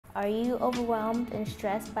Are you overwhelmed and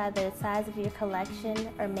stressed by the size of your collection,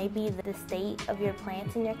 or maybe the state of your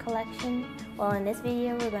plants in your collection? Well, in this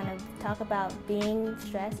video, we're going to talk about being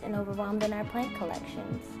stressed and overwhelmed in our plant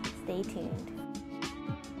collections. Stay tuned.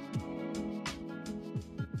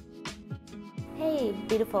 Hey,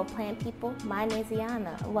 beautiful plant people. My name is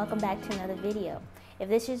Iana. Welcome back to another video. If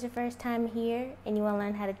this is your first time here and you want to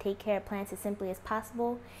learn how to take care of plants as simply as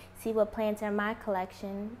possible, see what plants are in my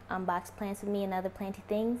collection, unbox plants with me and other planty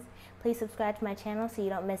things, please subscribe to my channel so you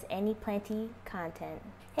don't miss any planty content.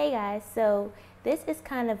 Hey guys, so this is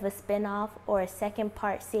kind of a spin-off or a second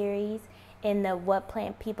part series in the What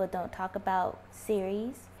Plant People Don't Talk About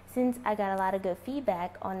series. Since I got a lot of good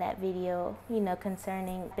feedback on that video,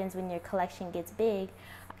 concerning what happens when your collection gets big,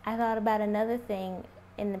 I thought about another thing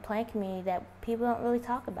in the plant community that people don't really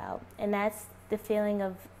talk about, and that's the feeling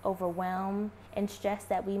of overwhelm and stress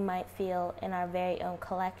that we might feel in our very own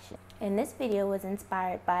collection. And this video was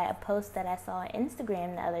inspired by a post that I saw on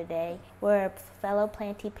Instagram the other day, where a fellow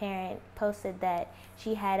planty parent posted that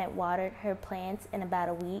she hadn't watered her plants in about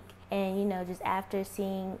a week, and just after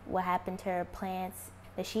seeing what happened to her plants,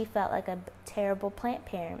 that she felt like a terrible plant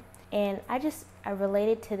parent. And I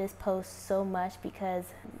related to this post so much because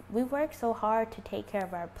we work so hard to take care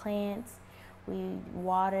of our plants. We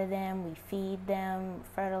water them, we feed them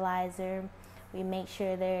fertilizer, we make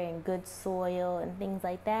sure they're in good soil and things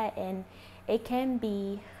like that. And it can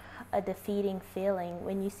be a defeating feeling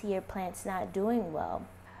when you see your plants not doing well.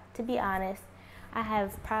 To be honest, I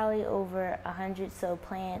have probably over 100 so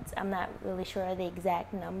plants. I'm not really sure of the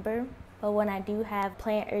exact number, but when I do have a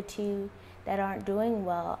plant or two that aren't doing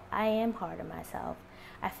well, I am hard on myself.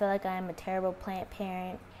 I feel like I am a terrible plant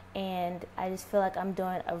parent, and I just feel like I'm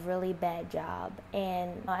doing a really bad job.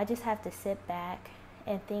 And I just have to sit back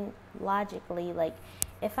and think logically, like,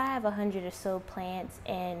 if I have 100 or so plants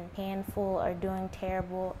and a handful are doing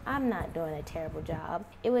terrible, I'm not doing a terrible job.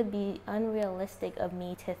 It would be unrealistic of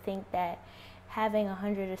me to think that having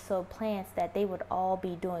 100 or so plants that they would all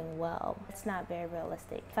be doing well. It's not very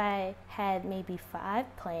realistic. If I had maybe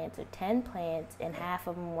 5 plants or 10 plants and half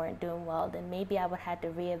of them weren't doing well, then maybe I would have to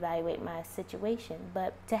reevaluate my situation.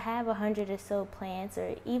 But to have 100 or so plants,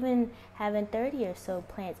 or even having 30 or so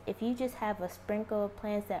plants, if you just have a sprinkle of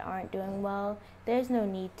plants that aren't doing well, there's no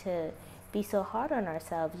need to be so hard on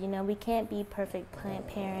ourselves. We can't be perfect plant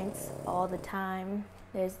parents all the time.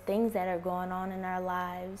 There's things that are going on in our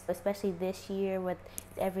lives, especially this year with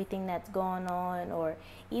everything that's going on, or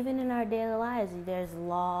even in our daily lives. There's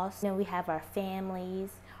loss. We have our families,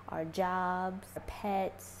 our jobs, our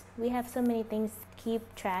pets. We have so many things to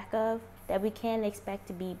keep track of that we can't expect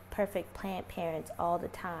to be perfect plant parents all the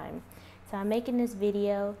time. So I'm making this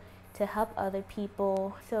video to help other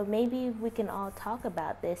people, so maybe we can all talk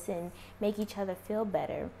about this and make each other feel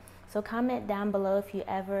better. So comment down below if you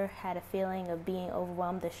ever had a feeling of being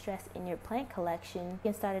overwhelmed or stressed in your plant collection. You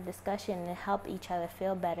can start a discussion and help each other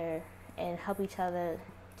feel better and help each other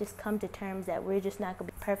just come to terms that we're just not going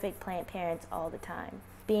to be perfect plant parents all the time.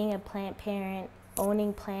 Being a plant parent,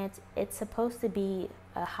 owning plants, it's supposed to be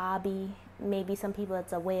a hobby. Maybe some people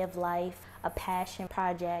it's a way of life, a passion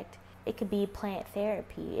project. It could be plant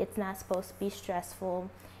therapy. It's not supposed to be stressful.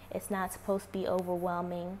 It's not supposed to be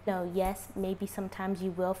overwhelming. Yes, maybe sometimes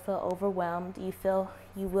you will feel overwhelmed.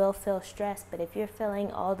 You will feel stressed, but if you're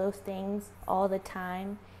feeling all those things all the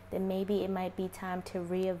time, then maybe it might be time to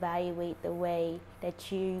reevaluate the way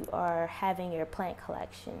that you are having your plant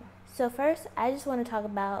collection. So first, I just want to talk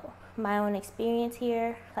about my own experience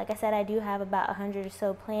here. Like I said, I do have about 100 or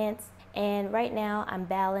so plants, and right now I'm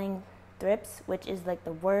battling thrips, which is like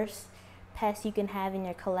the worst pest you can have in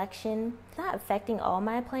your collection. It's not affecting all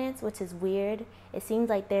my plants, which is weird. It seems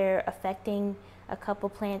like they're affecting a couple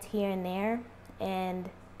plants here and there, and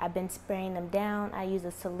I've been spraying them down. I use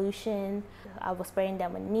a solution. I was spraying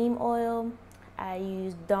them with neem oil. I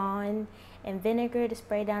use Dawn and vinegar to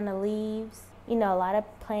spray down the leaves. A lot of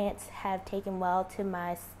plants have taken well to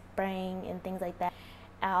my spraying and things like that.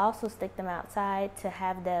 I also stick them outside to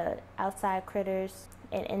have the outside critters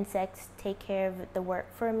and insects take care of the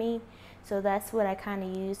work for me. So that's what I kind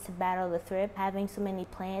of use to battle the thrift. Having so many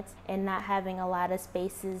plants and not having a lot of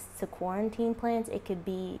spaces to quarantine plants, it could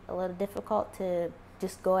be a little difficult to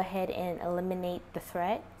just go ahead and eliminate the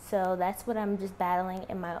threat. So that's what I'm just battling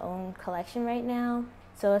in my own collection right now.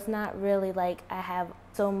 So it's not really like I have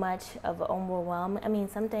so much of an overwhelm. I mean,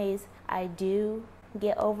 some days I do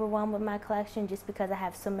get overwhelmed with my collection just because I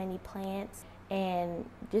have so many plants, and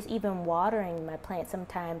just even watering my plants,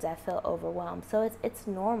 sometimes I feel overwhelmed. So it's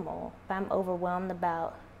normal. If I'm overwhelmed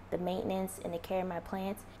about the maintenance and the care of my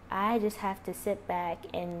plants, I just have to sit back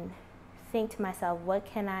and think to myself, what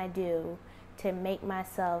can I do to make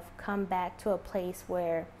myself come back to a place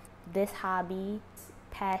where this hobby,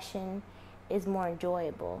 passion, is more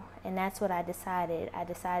enjoyable. And that's what I decided. I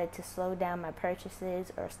decided to slow down my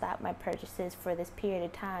purchases or stop my purchases for this period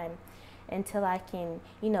of time until I can,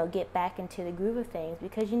 get back into the groove of things.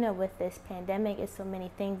 Because, with this pandemic, it's so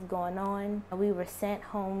many things going on. We were sent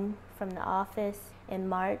home from the office in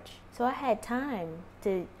March, so I had time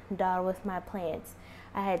to dawdle with my plants.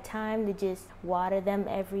 I had time to just water them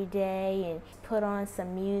every day and put on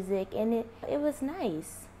some music, and it was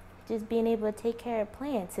nice. Just being able to take care of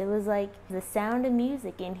plants. It was like the sound of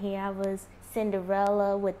music in here. I was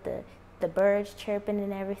Cinderella with the birds chirping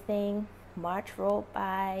and everything. March rolled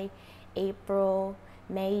by, April,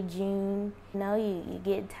 May, June. You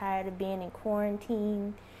get tired of being in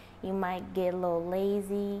quarantine. You might get a little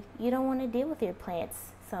lazy. You don't want to deal with your plants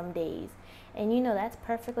some days. And that's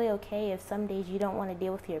perfectly okay if some days you don't want to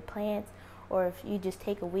deal with your plants, or if you just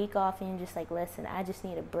take a week off and you're just like, listen, I just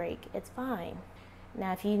need a break. It's fine.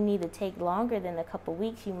 Now, if you need to take longer than a couple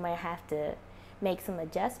weeks, you might have to make some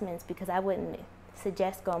adjustments, because I wouldn't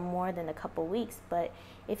suggest going more than a couple weeks. But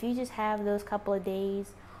if you just have those couple of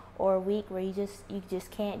days or a week where you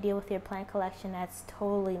just can't deal with your plant collection, that's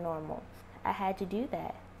totally normal. I had to do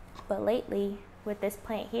that. But lately, with this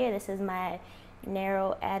plant here, this is my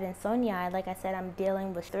narrow Adansonii. Like I said, I'm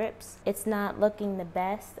dealing with thrips. It's not looking the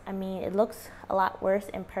best. I mean, it looks a lot worse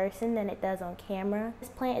in person than it does on camera. This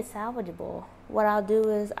plant is salvageable. What I'll do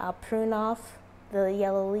is I'll prune off the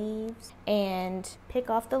yellow leaves and pick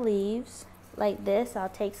off the leaves like this. I'll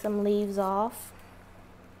take some leaves off,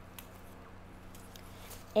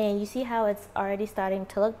 and you see how it's already starting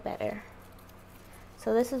to look better.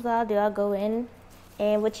 So this is what I'll do. I'll go in,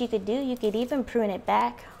 and what you could do, you could even prune it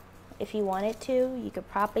back if you wanted to. You could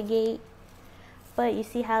propagate, but you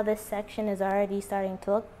see how this section is already starting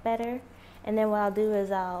to look better. And then what I'll do is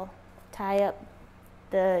I'll tie up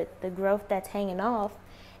the growth that's hanging off,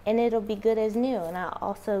 and it'll be good as new. And I'll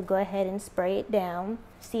also go ahead and spray it down,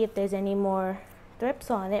 see if there's any more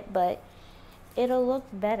thrips on it, but it'll look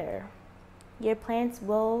better. Your plants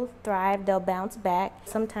will thrive, they'll bounce back.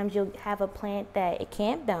 Sometimes you'll have a plant that it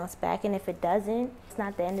can't bounce back, and if it doesn't, it's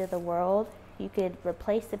not the end of the world. You could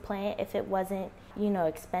replace the plant if it wasn't,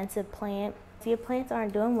 expensive plant. If your plants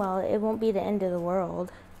aren't doing well, it won't be the end of the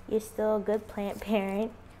world. You're still a good plant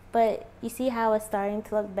parent. But you see how it's starting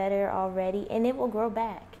to look better already, and it will grow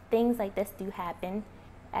back. Things like this do happen.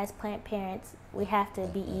 As plant parents, we have to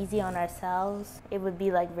be easy on ourselves. It would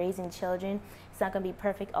be like raising children. It's not going to be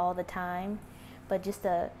perfect all the time, but just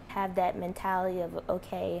to have that mentality of,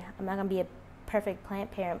 okay, I'm not going to be a perfect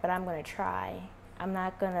plant parent, but I'm going to try. I'm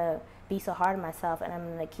not going to be so hard on myself, and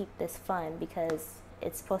I'm going to keep this fun, because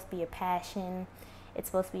it's supposed to be a passion. It's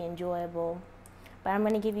supposed to be enjoyable. But I'm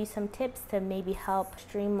going to give you some tips to maybe help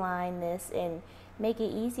streamline this and make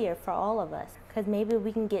it easier for all of us. Because maybe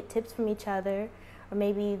we can get tips from each other, or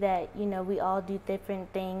maybe that, we all do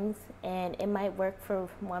different things, and it might work for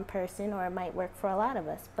one person or it might work for a lot of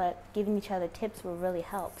us. But giving each other tips will really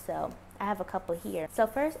help. So I have a couple here. So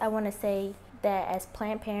first, I want to say that as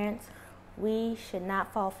plant parents, we should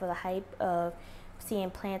not fall for the hype of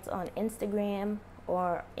seeing plants on Instagram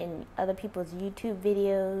or in other people's YouTube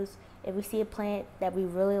videos. If we see a plant that we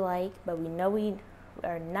really like, but we know we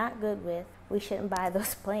are not good with, we shouldn't buy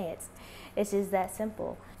those plants. It's just that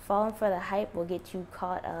simple. Falling for the hype will get you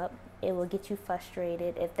caught up. It will get you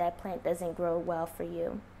frustrated if that plant doesn't grow well for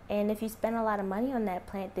you. And if you spend a lot of money on that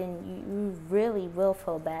plant, then you really will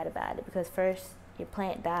feel bad about it, because first, your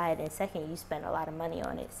plant died, and second, you spent a lot of money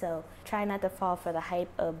on it. So try not to fall for the hype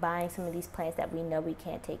of buying some of these plants that we know we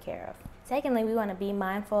can't take care of. Secondly, we want to be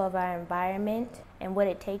mindful of our environment and what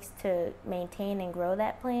it takes to maintain and grow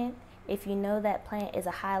that plant. If you know that plant is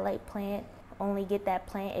a highlight plant, only get that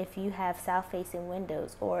plant if you have south-facing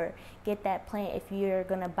windows, or get that plant if you're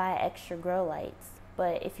going to buy extra grow lights.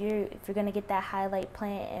 But if you're going to get that highlight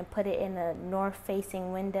plant and put it in a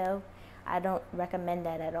north-facing window, I don't recommend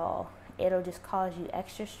that at all. It'll just cause you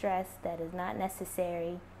extra stress that is not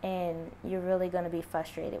necessary, and you're really going to be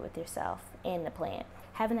frustrated with yourself and the plant.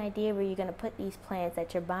 Have an idea where you're going to put these plants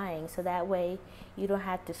that you're buying, so that way you don't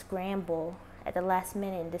have to scramble at the last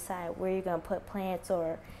minute and decide where you're going to put plants,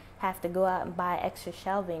 or have to go out and buy extra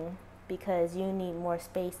shelving because you need more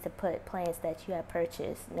space to put plants that you have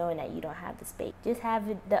purchased, knowing that you don't have the space. Just have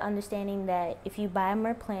the understanding that if you buy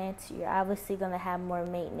more plants, you're obviously going to have more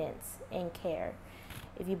maintenance and care.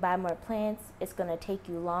 If you buy more plants, it's going to take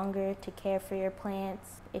you longer to care for your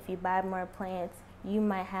plants. If you buy more plants, you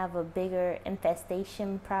might have a bigger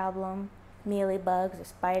infestation problem. Mealybugs or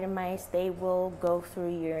spider mice, they will go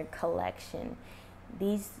through your collection.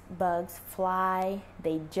 These bugs fly,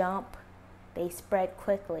 they jump, they spread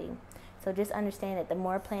quickly. So just understand that the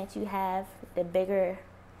more plants you have, the bigger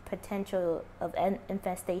potential of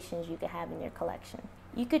infestations you could have in your collection.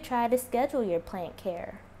 You could try to schedule your plant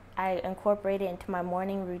care. I incorporate it into my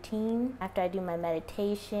morning routine. After I do my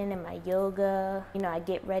meditation and my yoga, I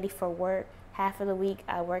get ready for work. Half of the week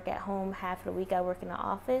I work at home, half of the week I work in the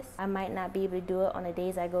office. I might not be able to do it on the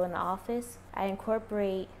days I go in the office. I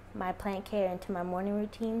incorporate my plant care into my morning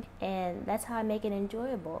routine, and that's how I make it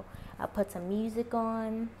enjoyable. I put some music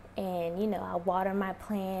on, and I water my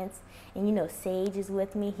plants, and Sage is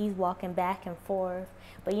with me. He's walking back and forth,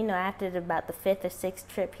 but after about the 5th or 6th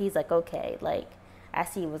trip, he's like, okay, like, I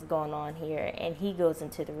see what's going on here, and he goes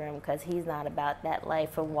into the room because he's not about that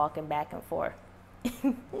life of walking back and forth.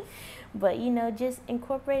 But just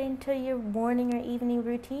incorporate it into your morning or evening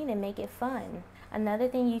routine and make it fun. Another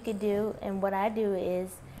thing you could do, and what I do,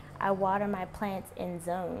 is I water my plants in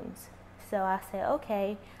zones. So I say,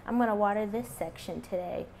 okay, I'm going to water this section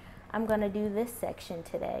today. I'm going to do this section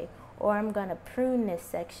today. Or I'm going to prune this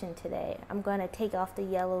section today. I'm going to take off the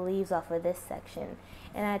yellow leaves off of this section.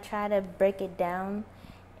 And I try to break it down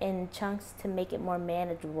in chunks to make it more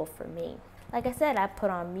manageable for me. Like I said, I put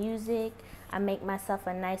on music. I make myself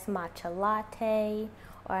a nice matcha latte,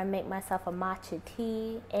 or I make myself a matcha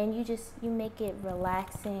tea, and you make it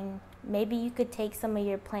relaxing. Maybe you could take some of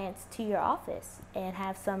your plants to your office and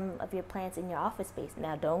have some of your plants in your office space.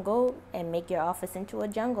 Now, don't go and make your office into a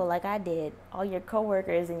jungle like I did. All your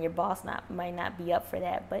coworkers and your boss might not be up for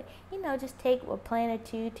that, but just take a plant or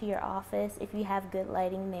two to your office if you have good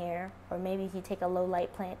lighting there, or maybe if you take a low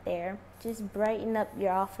light plant there. Just brighten up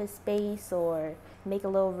your office space or make a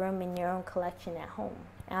little room in your own collection at home.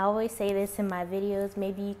 I always say this in my videos,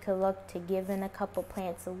 maybe you could look to giving a couple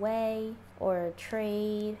plants away or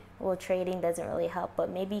trade. Well, trading doesn't really help, but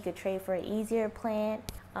maybe you could trade for an easier plant.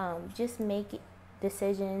 Just make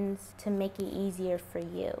decisions to make it easier for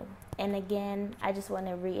you. And again, I just want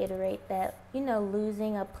to reiterate that,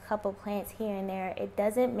 losing a couple plants here and there, it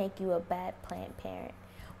doesn't make you a bad plant parent.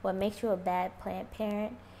 What makes you a bad plant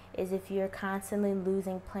parent is if you're constantly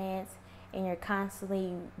losing plants and you're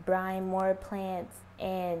constantly buying more plants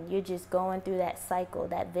and you're just going through that cycle,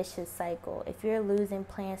 that vicious cycle. If you're losing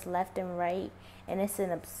plants left and right and it's an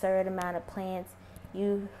absurd amount of plants,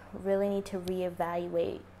 you really need to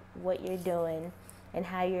reevaluate what you're doing and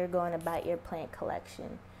how you're going about your plant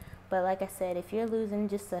collection. But like I said, if you're losing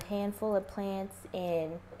just a handful of plants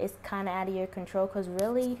and it's kind of out of your control, because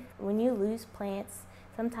really when you lose plants,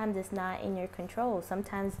 sometimes it's not in your control.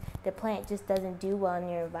 Sometimes the plant just doesn't do well in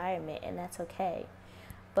your environment, and that's okay.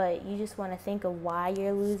 But you just want to think of why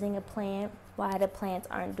you're losing a plant, why the plants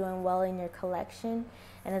aren't doing well in your collection.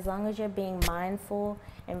 And as long as you're being mindful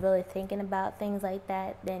and really thinking about things like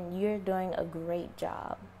that, then you're doing a great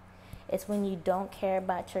job. It's when you don't care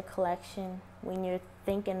about your collection, when you're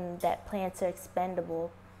thinking that plants are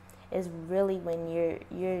expendable, is really when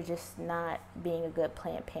you're just not being a good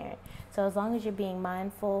plant parent. So as long as you're being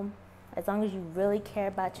mindful, as long as you really care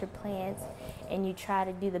about your plants and you try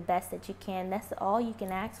to do the best that you can, that's all you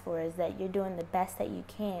can ask for, is that you're doing the best that you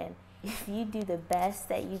can. If you do the best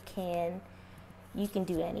that you can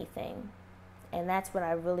do anything. And that's what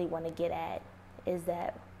I really want to get at, is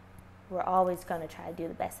that we're always going to try to do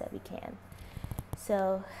the best that we can.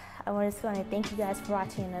 So I just want to thank you guys for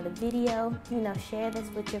watching another video. Share this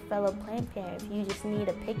with your fellow plant parent. If you just need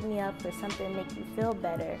a pick-me-up or something to make you feel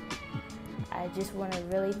better, I just want to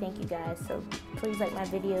really thank you guys. So please like my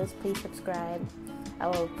videos, please subscribe. I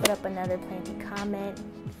will put up another planting comment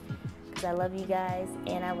because I love you guys,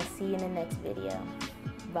 and I will see you in the next video.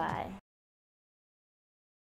 Bye.